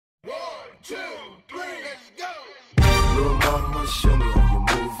on, show me how you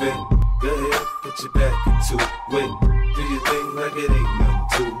move it. Go ahead, put your back into it. Do your thing like it ain't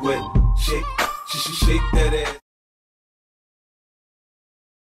nothing to it. Shake, shake that ass.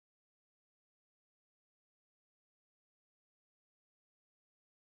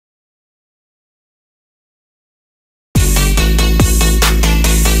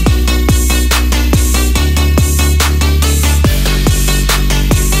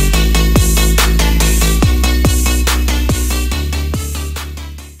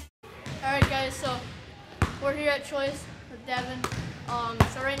 Alright guys, so we're here at Choice with Devin.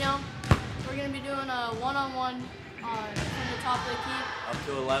 So right now we're going to be doing a one-on-one from the top of the key. Up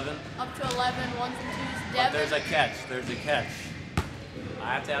to 11. Up to 11, ones and twos. But Devin. there's a catch. There's a catch.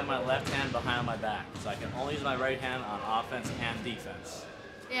 I have to have my left hand behind my back, so I can only use my right hand on offense and defense.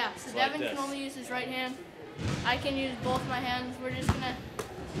 Yeah, so It's Devin like can this. only use his right hand. I can use both my hands. We're just going to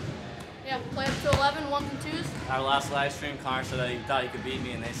play up to 11, ones and twos. Our last live stream, Connor said that he thought he could beat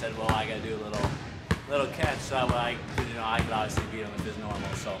me, and they said, well, I got to do a little catch, so that way I could obviously beat him if it's normal.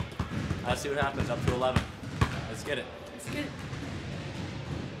 So let's see what happens up to 11. Let's get it. Let's get it.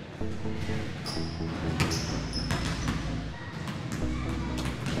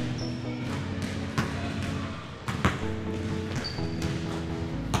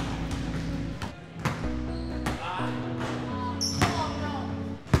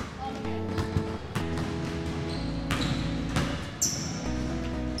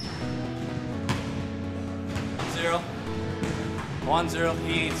 Zero. 1-0.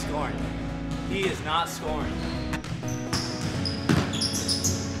 He ain't scoring. He is not scoring.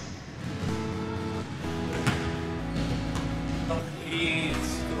 He ain't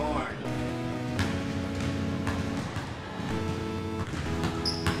scoring.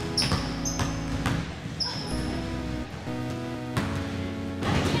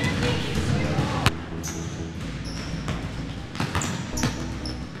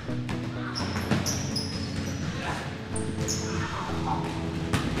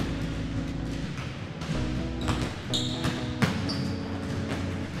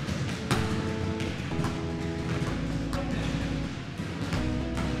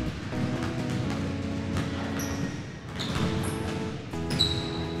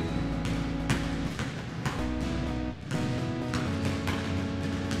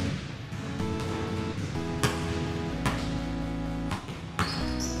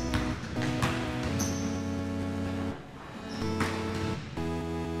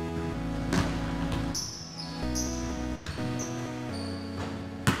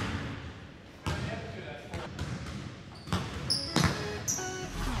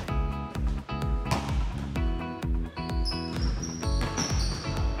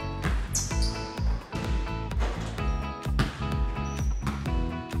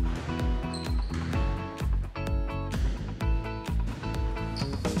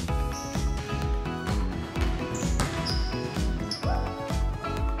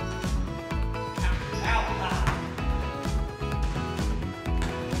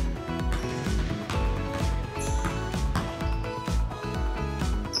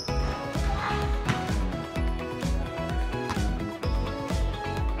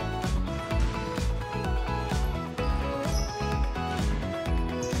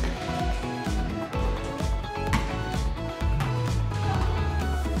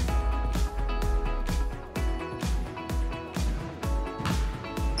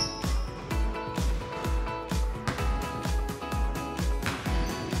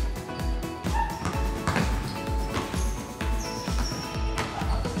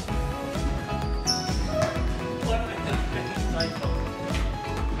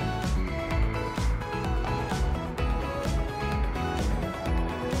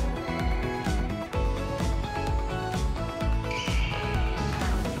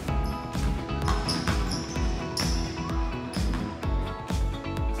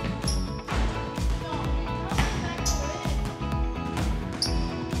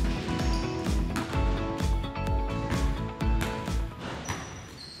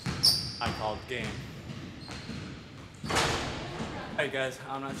 I called game. Alright guys,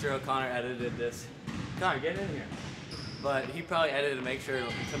 I'm not sure how Connor edited this. Connor, get in here. But he probably edited to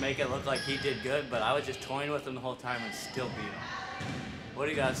make it look like he did good, but I was just toying with him the whole time and still beat him. What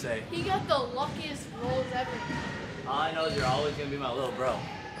do you gotta say? He got the luckiest rolls ever. All I know is you're always gonna be my little bro.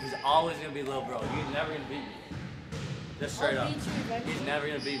 He's always gonna be little bro. He's never gonna beat me. Just straight up. He's never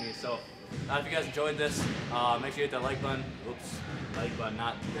gonna beat me. So if you guys enjoyed this, make sure you hit that like button. Oops, like button,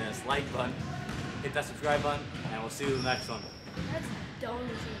 not this. Like button. Hit that subscribe button, and we'll see you in the next one. That's dumb.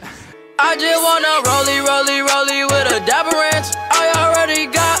 I just wanna rollie with a dapper ranch. I already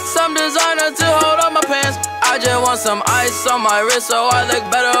got some designer to hold on my pants. I just want some ice on my wrist so I look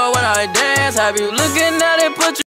better when I dance. Have you looking at it, put you